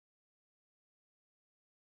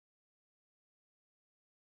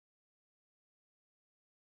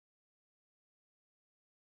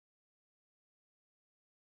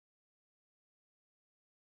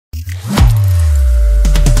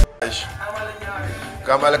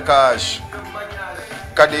Kamal Cash,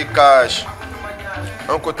 Kadi Cash,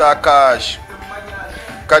 Ankuta Cash,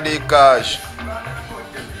 Kadi Cash.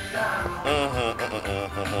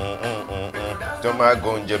 Toma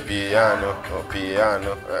gonja piano,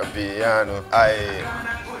 piano, piano, ay.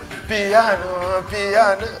 Piano,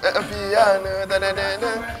 piano, piano, da da da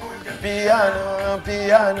da. Piano,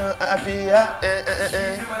 piano, piano,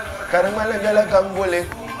 Karamala gala gambole,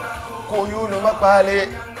 koyu no mapale,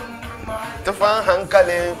 tafan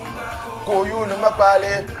hankale, koyu no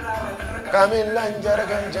mapale, Kamilanjara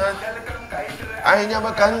ganjan,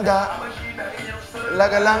 Ainyamakanda,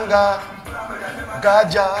 Lagalanga,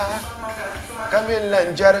 Gaja,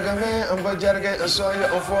 Kamilanjara game, Ambajarga, Soya,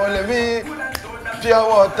 Ofole me, Pure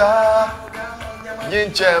water,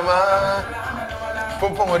 Yinchema.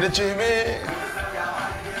 Pompom de chimi,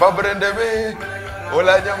 Pabrende me,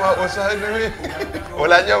 Olanyama Osarame,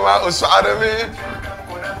 Olanyama Osarame,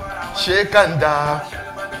 Shekanda,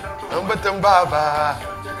 Ambatambaba,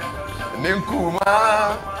 Ninkuma,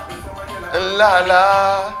 Lala,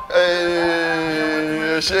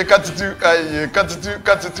 Shekatu,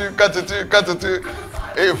 Katutu,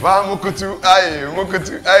 Eva Mukutu,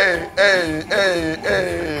 Mukutu,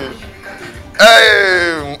 Hey,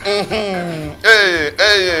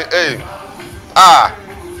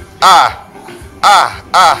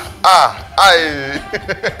 ay.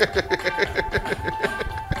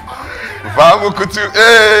 Vamos kutu,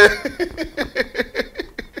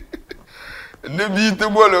 Ne bite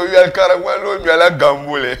bolo, yal karamalo, yala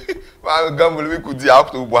gambole. Gambole, we could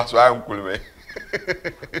have to wash my uncle.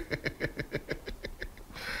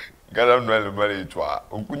 Garam no mari toi.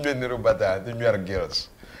 On couldn't never bata, the mere girls.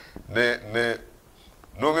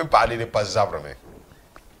 No me parli de pas zabrame.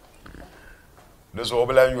 De so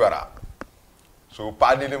bela yuara. So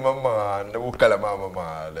parli de mama, ne bu kala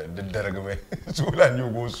mama de dergame. So la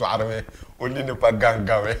nyugo soarme, oni ne pas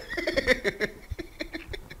gangawe.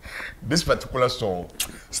 This particular song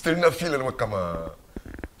still not feeling kama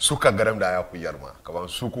suka garam da ya ku yarma. Kama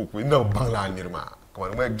suku ku ina bangla nirma.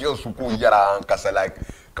 Kama me girl suku yara kasa like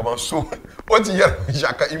kama so what yar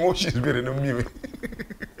jaka emotions bere no mi.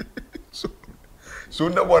 So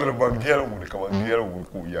na war bangel mu kama ngel mu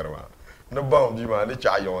ku yarma. Na bang di ma ni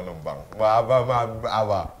cha yo na bang.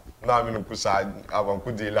 Aba na mi ku sa aba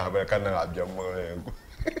ku de la ba kan na abjam mo.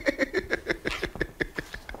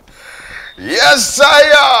 Yes,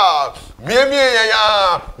 sire. And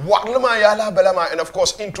of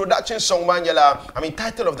course, introduction song manjala.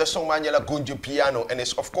 Title of the song manjala Gunju Piano, and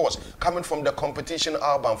it's of course coming from the competition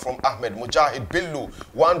album from Ahmed Mujahid Billu.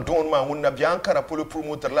 One don man wunna bianca rapulu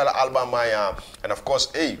promoter lala album maya. And of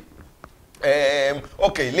course,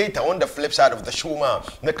 okay, later on the flip side of the show, ma,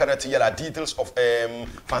 details of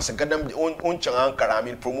Fansagadam Unchangan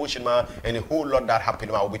Karamil promotion, ma, and a whole lot that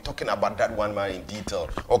happened. We'll be talking about that one, ma, in detail.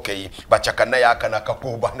 Okay, but Chakanaya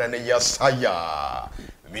Kanako Banana Yasaya.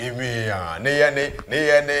 Mimia,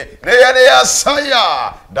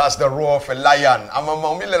 saya. That's the roar of a lion. I'm a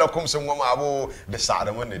mamilla comes from Mamabo, the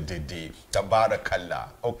Sadaman de Tabarakallah.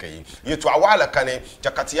 Okay, you to Awala Kane,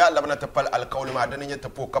 Jakatia, Labanatapal, Alkaulima, Dania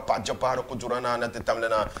Tapoka, Japaro, Kujurana, the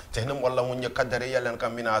Tamlana, Tenum Walla, when you cut the real and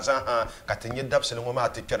Kaminaza, Katini Dubs and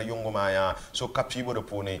Womati Kerayungomaya, so Kapibo the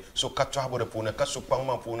Pune, so Katabo the Pune,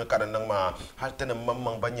 Kasupama Pune Karanama, Halten and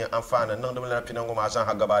Mamang Banya and Fan, and Nandamala Pinangomaza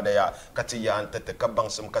Hagabadea, Katia and Tete Kabang.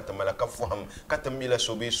 Katamala kafuham katamila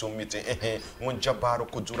sobe sumite mun jabaro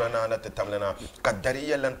kujurana na tetamlana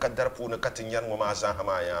kadariya lan kadarpu na katinyan mo maza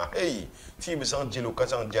hamaya hey ti bisan jelo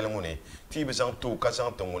kazan jelmune ti bisan to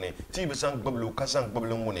kazan tumune ti bisan bablu kazan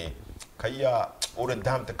bablumune kaya ore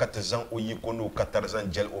dam te katazan oyi kono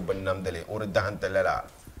katarzan jel obannam dele ore dahan talala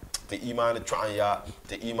te iman chuanya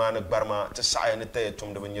te iman barma te saaya te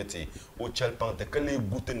tum de banyeti o chelpang te kale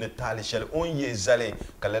gute ne tali shel on ye zale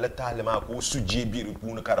kala la tali ma ko suje biru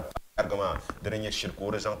punu kar argama drenye shir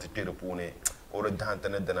ko rezan te pere pune o re dante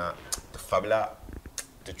ne dana te fabla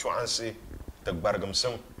te chuansi te bargam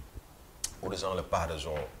sam o rezan le pas de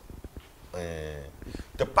zo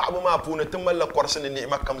te pabu ma pune te mala korsene ni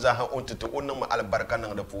makam za ha onte te onna ma albarka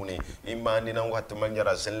nan da pune imani nan wat man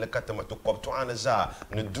yara zel kat ma to kopto ana za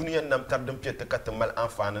ne duniya nam tardum piete kat mal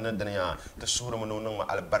enfant na dana te sura mo nan ma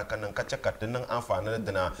albarka nan kat kat nan enfant na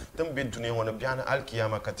dana tam be duniya wona biana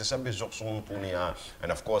alkiyama kat sabbe zoksun pune ya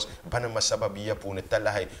and of course bana ma sababi ya pune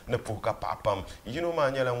talahay ne puka papam yino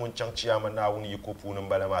ma nyala mun changchiyama na woni yiko pune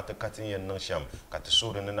mbala ma te katin yan nan sham kat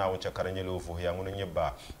sura na won chakaranyelo fo ya ngun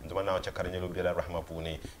nyeba nduma na chakaranyelo bi la rahma pune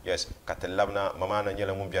puni yes katalabna mama na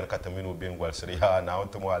nyela mumbian kataminu bin gwal sriya na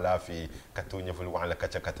onto mo alafi katunya ful wala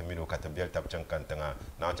kacha kataminu katabiel tapchan kantanga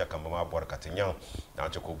na cha kamba bor katanyang na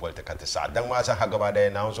cha ko bolte kat sadang ma sa hagaba de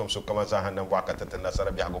na som su kama sa hanan wa katata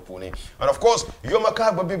nasara bi hago puni and of course yoma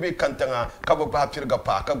ka ba bibi kantanga ka ba pirga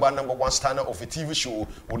pa ka ba number 1 star of a TV show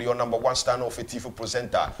with your number 1 star of a TV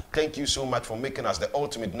presenter. Thank you so much for making us the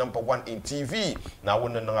ultimate number 1 in TV. Na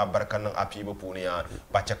wonna nga baraka ng apibo punia.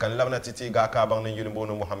 Bachakan lam na titiga kabang ng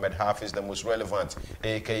Yunibono Muhammad Hafiz, the most relevant,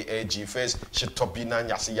 aka G-Face. Shitopina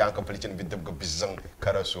nyasi yang kapalitin bidab ga bizang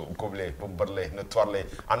karaso koble bombarle no torle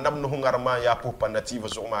anam no hungarma ya pupa nativa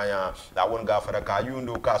zuma ya la won ga fara ka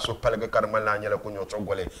yundo ka so palga karmala nyala kunyo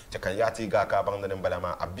togole chakan yati ga kabang ng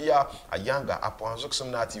balama abia ayanga apon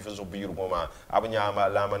zuksum nativa zo biru goma abnya ma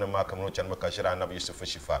lama na ma kamno chan makashira nabi yusuf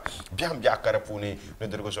shifa biam bia karapuni no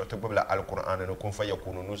dergo so tobla alquran no kun fa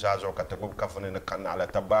yakunu no zazo ka tabu kafane na kan ala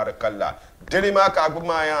tabarakallah delima ka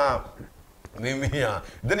guma ya Mimia,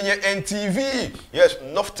 then ye NTV, yes,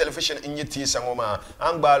 enough television in your tea sangoma,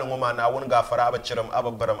 Angbal woman, I won't go for Abachiram,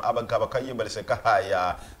 Ababaram, Abakabaka,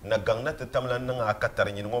 Belsekahaya, Nagang, the Tamlan,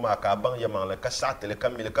 Katarin, Woma, Kabang Yaman, like Kasat,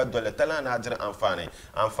 Camilla, Dola, Talan, Adra, and Fanny,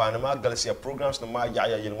 and Fanama, Galacia programs, no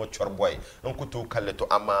Maya, you know, your boy, Uncle Kaleto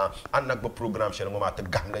Ama, and Nagba program, Shelmoma, the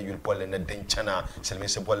Gamla, you'll pull in the Dinchana,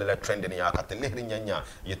 Selmisabella trending Yakata, Lihrinya,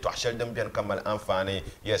 yet to Sheldon Bian Kamal and Fanny,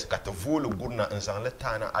 yes, Katavulu, Gurna, and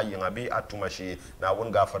Zanletana, Ayangabi, Atum. Na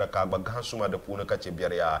won ga fara ka bagan suma da puna kace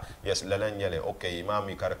biyar ya yes lalan yele okay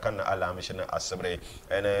mami kar kan ala mission asabre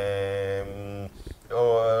and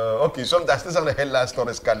okay sometimes this are the hell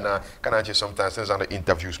stories kana sometimes this are the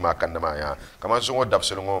interviews ma kan ma ya kama so dab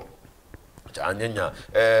selongo anyanya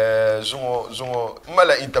zungo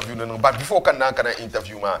mala interview no but before kana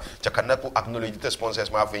interview ma chakana ko acknowledge the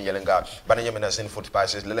sponsors ma fen yelenga bananya mena sin food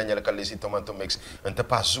spices lelanya kalisi tomato mix enta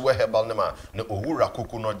pa zuwa herbal nama na ohura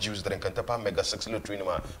coconut juice drink enta pa mega 6 litri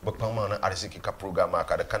nama bakpama na arsiki ka program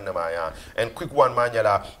ka da kanna ma ya and quick one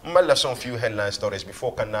manyala mala some few headline stories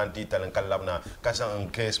before kana detail and kalabna kasa in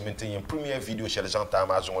case maintain premier video share janta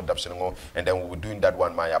ma zungo dabsengo and then we will doing that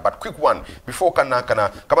one maya but quick one before kana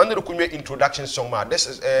kamande ko me introduction song ma this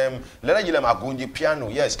is lena yile ma gonji piano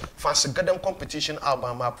yes fancy gadam competition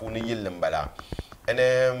album ma pu ni yile mbala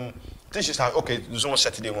and this is how okay zone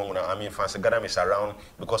Saturday one I mean fancy gadam is around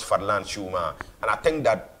because Fadlan Shuma and I think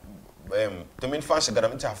that to mean fancy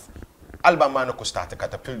gadam to have album man ko start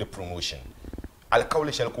catapult the promotion al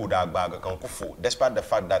kawle shel ko da baga kan ko fo despite the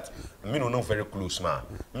fact that me no very close ma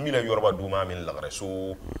mi la yorba do ma min lagre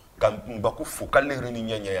so kan baku fu kalle reni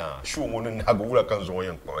nyanya ya shu ngono na gula kan zo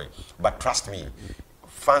yen boy but trust me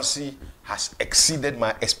Fancy has exceeded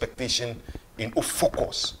my expectation in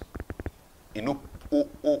focus in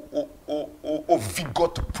vigor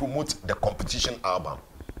to promote the competition album.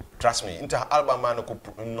 Trust me, inter album man ko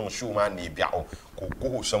no show man ni bia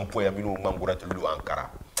ko sampo ya minu mangura to lu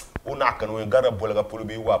ankara una kan we gara bolga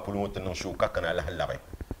pulubi wa pulu to show kakana la halare.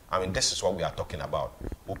 I mean this is what we are talking about.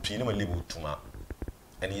 Opini ma libu tuma.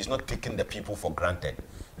 And he's not taking the people for granted.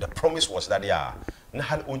 The promise was that na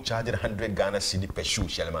hal on charge 100 Ghana cedi per shoe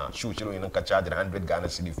shelma shoe chilo in ka charge 100 Ghana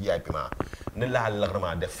cedi VIP ma na la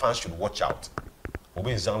lagrama the fans should watch out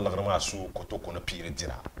oben zan lagrama su kotoko na pire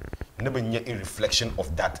dira na banya a reflection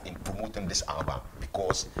of that in promoting this album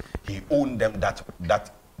because he owned them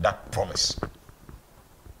that promise.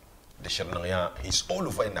 The shelnaya he's all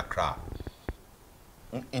over in Accra.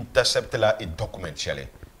 Intercept la a document shele.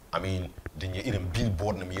 I mean the in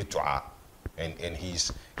billboard na me to and he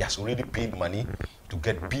has already paid money to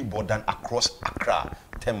get billboard done across Accra,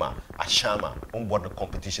 Tema, Ashama, on board the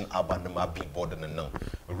competition album billboard and now.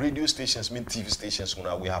 Radio stations, TV stations,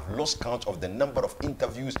 we have lost count of the number of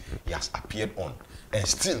interviews he has appeared on. And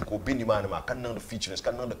still, go bini manama, can the features,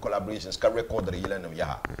 can the collaborations, can record the yelanam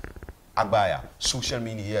ya. Agbaya, social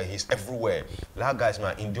media, he's everywhere. La guys,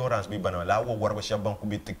 man, endurance be banana. La wo warba shabang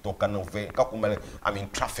kubi TikTok and I mean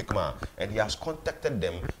traffic man, and he has contacted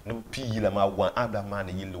them. No pi ma one other man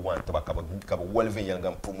yield one tabaka welve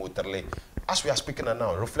young promoterly. As we are speaking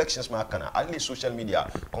now, reflections ma kana. Only social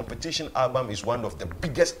media competition album is one of the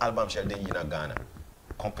biggest albums in Ghana.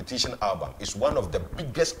 Competition album is one of the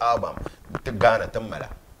biggest album to Ghana tamala.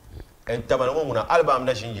 And tamala album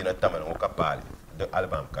na jinjina tamala kapali the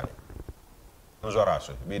album kana.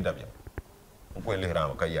 Nzoraso be dabya ko le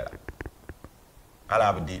ram ka yala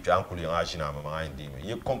ala bi di an kuli ngashina ma ma indi me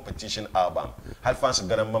ye competition album hal fans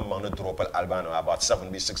garam mam no drop album about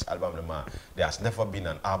 76 album ma there has never been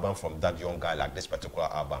an album from that young guy like this particular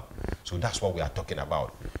album. So that's what we are talking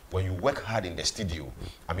about. When you work hard in the studio,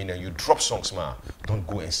 I mean and you drop songs ma, don't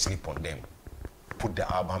go and sleep on them. put the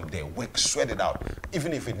album there. Work, sweat it out.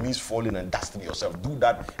 Even if it means falling and dusting yourself, do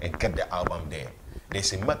that and get the album there.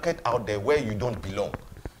 There's a market out there where you don't belong.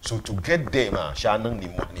 So to get there, man, shanang ni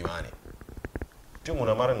money.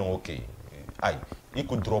 Timona mara no okay. Ay, you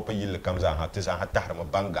could drop a yield comes on hat is a hatama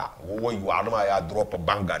banga. Wo you are my drop a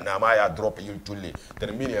banga, na my drop a yield tuli.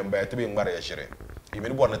 The million by to be marriage.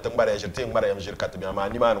 Even one at the marriage, take marriage, cut me a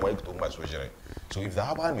man, wait too much. So if the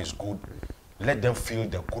album is good, let them feel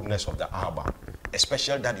the goodness of the album.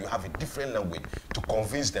 Especially that you have a different language to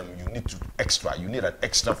convince them you need to extra, you need an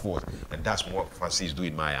extra force, and that's what Fancy is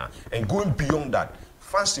doing, Maya. And going beyond that,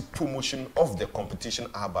 Fancy promotion of the competition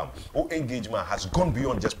album or engagement has gone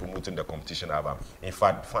beyond just promoting the competition album. In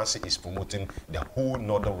fact, Fancy is promoting the whole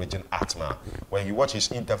northern region art, man. When you watch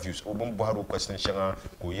his interviews, Obum Buhari question Shanga,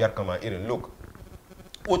 Kuyarkama, look,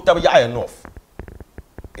 enough.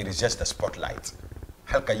 It is just the spotlight.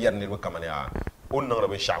 Helka yer ne kamania onnang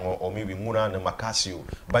be shango or maybe muna na makasio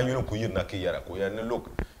banyu ko yir na ke yara ko ne look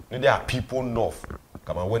there are people north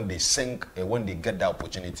come on when they sing and when they get the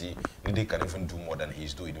opportunity they can even do more than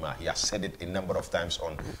he's doing. He has said it a number of times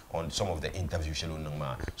on some of the interviews.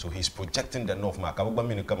 So he's projecting the north. Come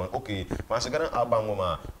on, okay, once again,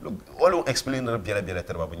 look, all explain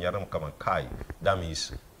the come on, Kai. That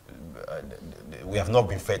means we have not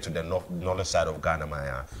been fair to the northern side of Ghana,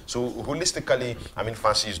 Maya. So holistically, I mean,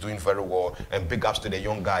 Fancy is doing very well, and big ups to the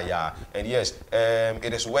young guy, yeah. And yes,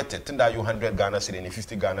 it is worth it. Tinda you 100 Ghana City and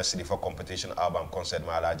 50 Ghana City for competition album concert,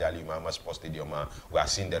 Mala Jali, Mama Sports Stadium. We are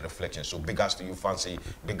seeing the reflection. So big ups to you, Fancy.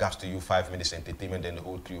 Big ups to you, 5 Minutes Entertainment and the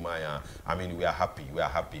whole crew, Maya. I mean, we are happy. We are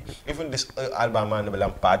happy. Even this album, man, we are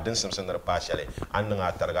pardon some partially. And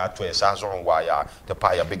targa to a sazon wire. The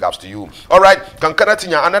paya. Big ups to you. All right,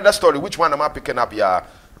 Kankanatina. Another story. Which one am I picking up here?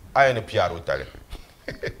 I am a PR hotel.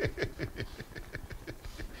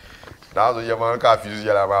 Now the Yaman confused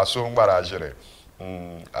Yama, so barrage.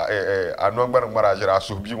 I'm not going to marriage. I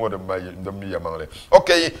so be one of the me among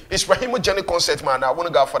okay, it's Rahimo Jenny concert, man. I want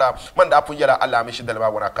to go for that. Man, that put yellow alarm.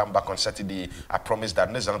 When I come back on Saturday, I promise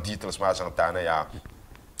that there's some details, Mazantana, yeah.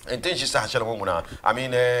 And then she started. I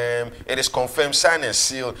mean, it is confirmed, signed and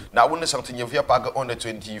sealed. Now, when something you hear on the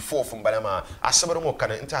 24th from Banama, Asabro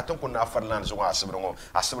can enter Tonkuna Farlands or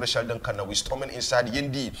Asabro Sheldon Kana, we storming inside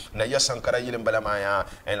Yendi, Naya Sankara Yilim Balamaya.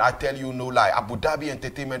 And I tell you no lie, Abu Dhabi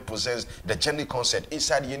Entertainment presents the Jenny concert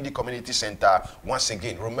inside Yendi Community Center. Once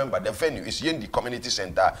again, remember the venue is Yendi Community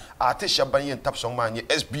Center. Atisha Bayan Tapsomani,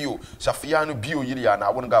 SBO, Safiano Bio Yiliana, I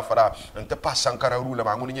want to go for that. And the Pas Sankara Rula,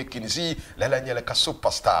 Mamunia Kinzi, Lelanyela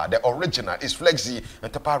Superstar. The original is Flexi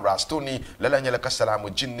and Tapa Rastoni, Lelanyela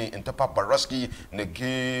Kasalamu Jinni and Tapa Baraski, the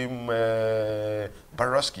game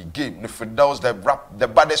Baraski game, the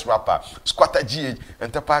baddest rapper, Squatter GH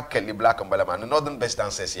and Tapa Kelly Black and Balaman, the northern best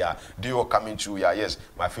dancers here. Duo coming through, yeah, yes.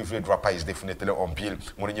 My favorite rapper is definitely on bill.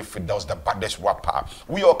 When you Fiddles, the baddest rapper.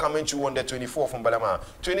 We all coming through on the 24th from Balama,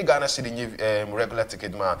 20 Ghana City regular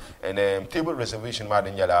ticket man and table reservation man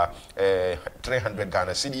in Yala 300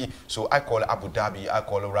 Ghana City. So I call Abu Dhabi, I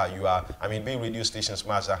call you are, I mean, being radio stations,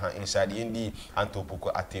 Maza inside Indi, Anto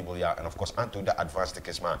Puko at table, yeah, and of course, Anto the advanced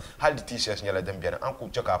tickets, man. How the t-shirts, Yala Dembian, Uncle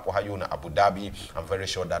Chaka, Pohayona, Abu Dhabi. I'm very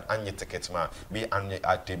sure that Anya tickets, man, be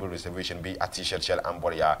at table reservation, be at t-shirt, shell, and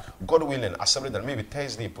Boria. God willing, I said that maybe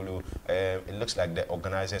Thursday, Pulu, it looks like the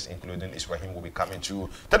organizers, including Israel, will be coming to.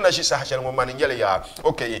 Tanashi Sahashel, man in Yellow,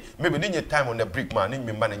 okay, maybe need your time on the brick, man, in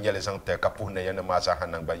me man in Yellow, Kapuna, and Maza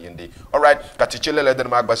Hanang by Yendi. All right, Katichilla, then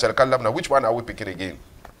Magbasel Kalamna, which one are we picking again?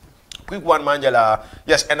 Quick one, Manjala.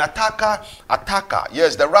 Yes, an attacker.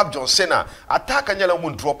 Yes, the rap John Cena. Attacker Nyala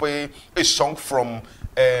will drop a song from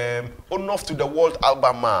Enough to the World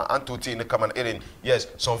album, and to Tina Kaman Erin. Yes,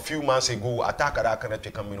 some few months ago, Attacker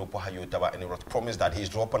Akanate Kamino Pohayotaba, and he was promised that he's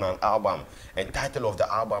dropping an album. And title of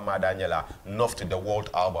the album, Daniela, Enough to the World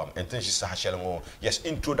album. And then she said, yes,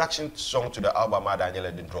 introduction song to the album,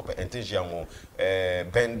 Daniela didn't drop it. And then she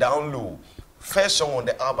bend down low. First song on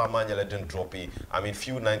the album, Manuela didn't drop it. I mean,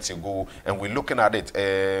 few nights ago, and we're looking at it.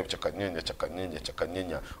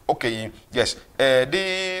 Okay, yes.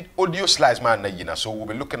 The audio slides, man, so we'll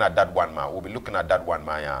be looking at that one, man. We'll be looking at that one,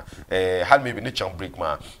 man. Had maybe no chunk break,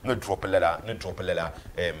 man. No drop a letter.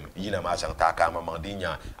 Yina Mazang Taka,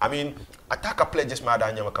 Mandinya. I mean, Attacker pledges, man,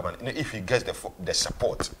 if he gets the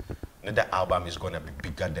support. The album is going to be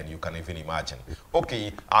bigger than you can even imagine.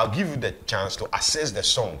 Okay, I'll give you the chance to assess the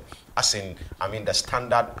song. As in, I mean, the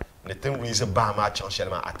standard, the thing is a Bama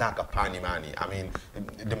Chanchelma, attack a pani money. I mean,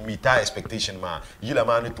 the meter expectation, man. Yila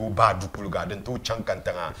man to bad Dukuluga, then to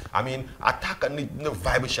Chankantanga. I mean, attack and no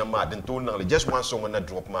vibration, man, then to only just one song on a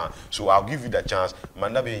drop, man. So I'll give you the chance.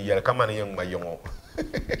 Mandabe Yelkamani young my young.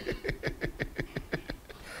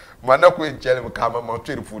 Manako in Chelem Kama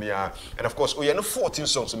Montreal Punia. And of course, we have 14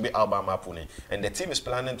 songs in the album Mapuni. And the team is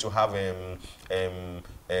planning to have a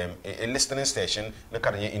listening station. Look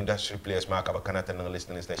at the industry players mark up a Canadian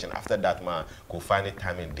listening station. After that, man, go find a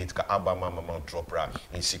time and date album Mama drop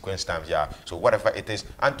in sequence times, yeah. So whatever it is,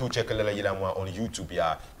 and to check a little on YouTube,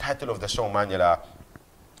 yeah. Title of the song, man,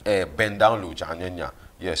 Ben Download, Chanyanya.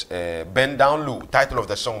 Yes, Ben Down Low, title of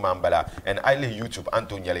the song Mambala, and I lay YouTube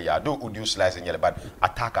Antonio ya do audio slice in yellow, but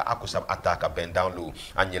attacker akusab attacker Ben Down Low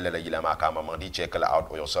and yellow yilama mama check it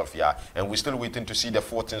out yourself, yeah. And we're still waiting to see the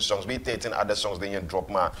 14 songs, be 13 other songs they ain't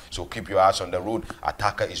drop man. So keep your eyes on the road.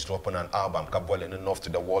 Attacker is dropping an album, Kabul and enough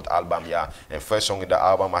to the world album, yeah. And first song in the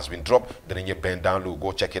album has been dropped, then you Ben Down Low,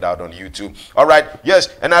 go check it out on YouTube. Alright, yes,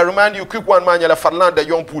 and I remind you, quick one man, yellow Farlanda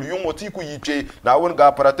young pool, you motiku yiche, now one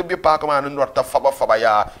gapara to be park man and not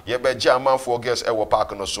faba. Yeah, be German for girls ever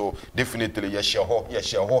park no so definitely yes your ho yeah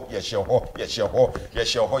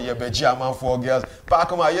be German for girls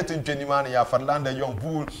park ma yet in 20 man yeah Farlanda young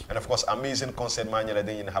bull and of course amazing concert man yeah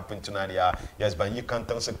then happen tonight yeah yes but you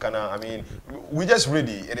can't I mean we just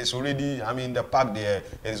ready it is already I mean the park there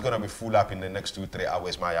it is gonna be full up in the next 2-3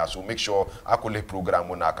 hours my yeah so make sure I could lay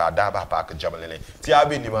program on aka daba park jabalele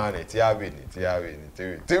tiabi ni man tiabi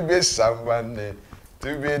to be someone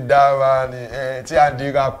to be Davani,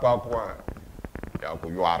 Tiandiga Papua.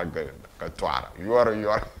 You are good. You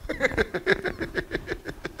are.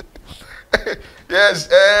 Yes,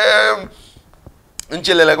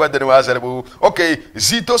 okay,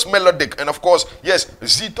 Zito's Melodic, and of course, yes,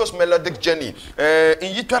 Zito's Melodic Journey.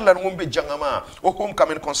 In Yitala Mumbi Jangama, or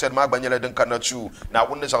homecoming concert, Magbanyala Dunkanachu. Now,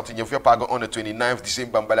 when there's out in your pago on the 29th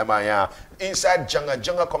December, Balamaya, inside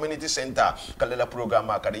Janga Community Center, Kalela program,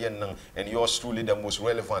 and yours truly the most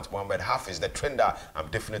relevant, Mohammed Hafiz, the trender. I'm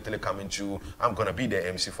definitely coming to. I'm gonna be the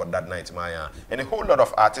MC for that night, Maya. And a whole lot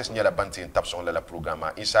of artists near the Banti and Taps on the program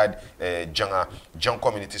inside Janga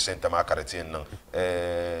Community Center, Makarati.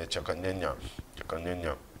 Chakanyanya.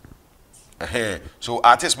 So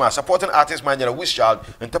artist man supporting artist man yela wish child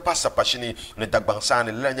and tapasa pashini ne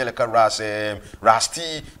dagbansani lanyela ka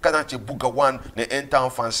rasti kanati buga one ne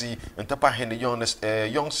N-Town fancy and tapa hen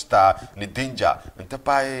young star ne danger and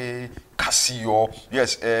tapa Casio,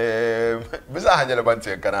 yes,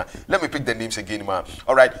 let me pick the names again, man.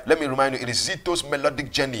 All right, let me remind you, it is Zito's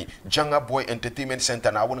Melodic Journey, Janga Boy Entertainment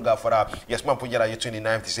Center. Now, I want to go for yes, man,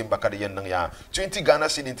 29th December, 20 Ghana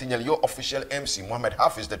City, your official MC, Mohammed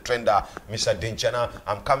Hafiz, the trender, Mr. Dinchana.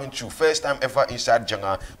 I'm coming through, first time ever inside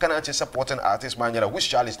Janga. Can I supporting artist, man? Which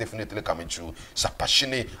Charlie is definitely coming through.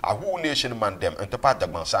 Sapashine, a whole nation man, them, and Tapa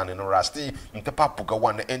Dagmansan and Rasti, and Tapa Puka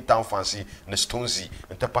one, the N-Town fancy, and Stonzy,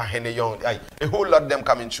 and Tapa Hene Young. A whole lot of them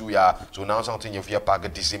coming through, yeah. So now something if you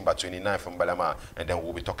park December 29th from Balama, and then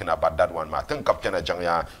we'll be talking about that one, ma. Think Captain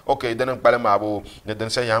Janga. Okay, then Balama, then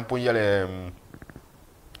say Yampu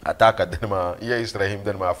attack at them, yes, Rahim,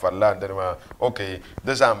 then ma Farland, then ma. Okay,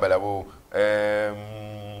 this Ambalabo,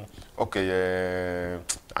 okay,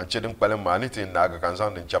 and Chedin Palama, anything Naga can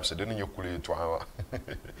sound in chaps, then you cool it to our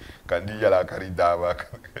Candia Caridava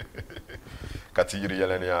Catiri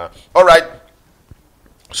Yelenia. All right.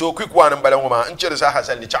 So quick one and Balamoma, and Cherisa has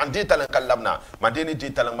any chan detail and Kalabna, Madini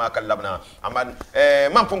detail and Makalabna. Aman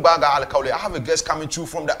Mampumbaga Alkauli. I have a guest coming through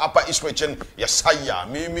from the Upper East region, Yesaya,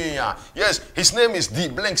 Mimia. Yes, his name is D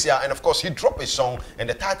Blanks, and of course he dropped a song, and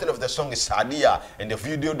the title of the song is Sadia, and the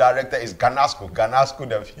video director is Ganasco,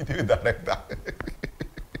 the video director.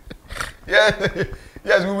 Yeah.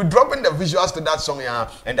 Yes, we will drop in the visuals to that song, yeah,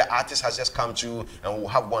 and the artist has just come to, and we'll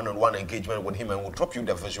have one-on-one engagement with him, and we'll drop you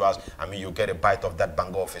the visuals. I mean, you'll get a bite of that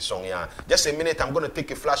banger of a song, yeah. Just a minute, I'm going to take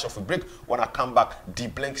a flash of a break. When I come back, D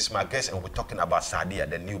Blank is my guest, and we're talking about Sadia,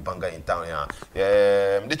 the new banger in town, yeah.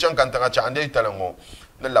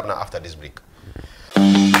 After this break.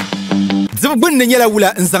 Zibun nyela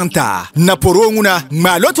wula nzanta na poronguna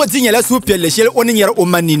ma lotwa dinyela supia leshel oninyera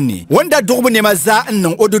omanini wanda dogbo ne maza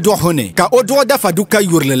nnon ododo hone ka odo da faduka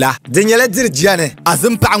yurlela dinyela dirjiane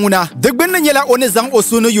azim paanguna degbin nyela onezang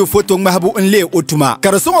osono yo foto ngmahabu nle otuma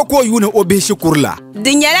karaso ko yune obeshi kurla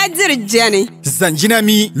dinyela dirjiane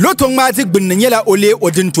zanjinami loto ngma digbin nyela ole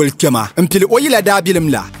odin tolkema mpili oyila da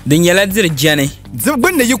bilimla dinyela dirjiane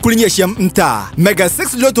zibun ne yukulnye shem nta mega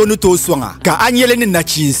 6 loto no to swanga ka anyele ni na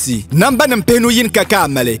chinsi namba penu yin kaka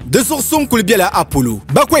male de sourson kulbiela apollo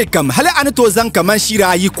bakwai kam hala an to zan kaman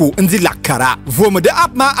shira yiko ndi lakara vom de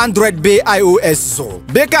app ma android be ios so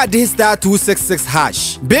beka de star 266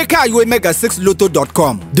 hash beka yo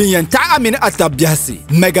mega6loto.com din yanta amin atabiasi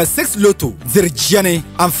mega 6 loto zirjane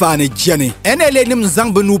amfane jane enele nim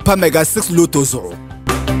zang benu pa mega 6 loto zo.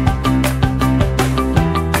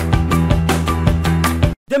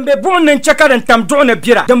 The be buɣum ni cheka din tam duɣu ni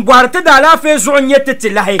bira din bɔhiri ti daalaafee zuɣu nyɛ ti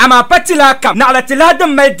lahi amaa pa ti laa kam naɣala ti laa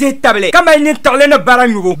din mali dihi tabili ka mali nintaɣili ni bara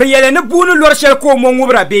nyubu bɛ yɛli ni buuni lɔri shɛli ka o mo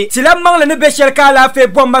ŋubira be tila maŋli ni be shɛli ka alaafee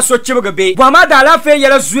bɔmba so chibigi be bɔhima daalaafee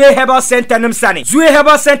yɛla Zuwe Herbal Center nim sani Zuwe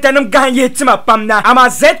Herbal Center nim gahan yihi tima pam na amaa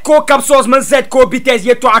Zco capsules min Zco bitters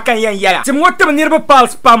yɛtɔɣa kan yɛn yɛla tim ŋɔ tibi niriba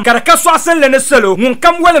pals pam ka di ka sɔɣisinli ni salo ŋun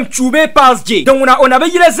kam walim chuubee pals je din wuna o na bi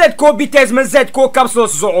yila Zco bitters min Zco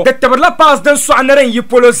capsules zuɣu di tibirila pals din sɔɣi ni din yi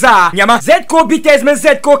polo zaa nyama Zco bitters min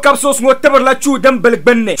Zco capsules ŋɔ tibirila chuu din bili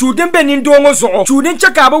gbinni chuu din be nindoo ŋɔ zuɣu chuu din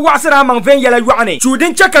chɛ ka a bi waɣisira a maŋ ven yɛla yɔɣuni chuu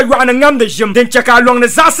din chɛ ka yɔɣuni ŋamdi ʒim din chɛ ka a lɔŋni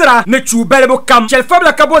zaɣisira ni chuu balibu kam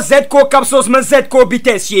chɛlifabila ka bo Zco capsules min Zco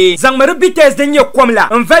bitters shee zaŋmi di bitters din nyɛ kom la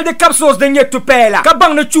n vali di capsules din nyɛ tupɛɛ la ka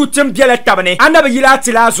baŋ ni chuu tim biɛla tabini a na bi yila a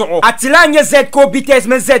tilaa zuɣu a tilaa nyɛ Zco bitters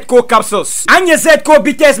min Zco capsules a nyɛ Zco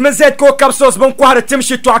bitters min Zco capsules bin kɔhiri tim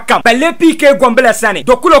shitɔɣu kam balle PK Gombila sani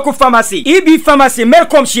Dokuloku Pharmacy EB Pharmacy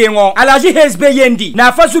Melcom shee ŋɔ Alhaji Hayes be yendi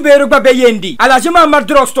Nafa Zubairu gba be yendi Alhaji Muhammad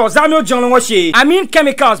Drugstore Zamio jiŋli ŋɔ shee Amin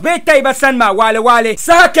Chemicals bee Taiba Sanma Wale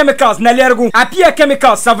Saha Chemicals Nalɛrigu Apia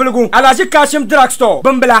Chemicals Savilgu Alhaji Kashim Drugstore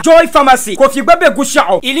Bimbila Joy Pharmacy Kofi gba be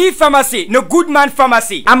Gushaɣu Ili Pharmacy ni Goodman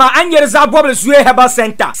Pharmacy ama an yɛri zaɣ bɔbili Zuwe Herbal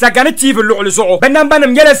Center Sagani TV luɣuli zuɣu bɛ namba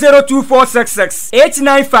nim nyɛla 02466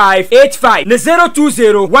 89585 ni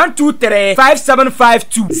 020 123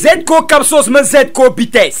 5752 Zco capsules min Zco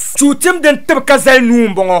bitters chuu tim din tibi ka zali nuu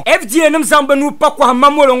n bɔŋɔ FDA nim zaŋ bɛ nuu pa kɔhimma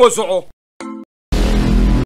mɔlo ŋɔ zuɣu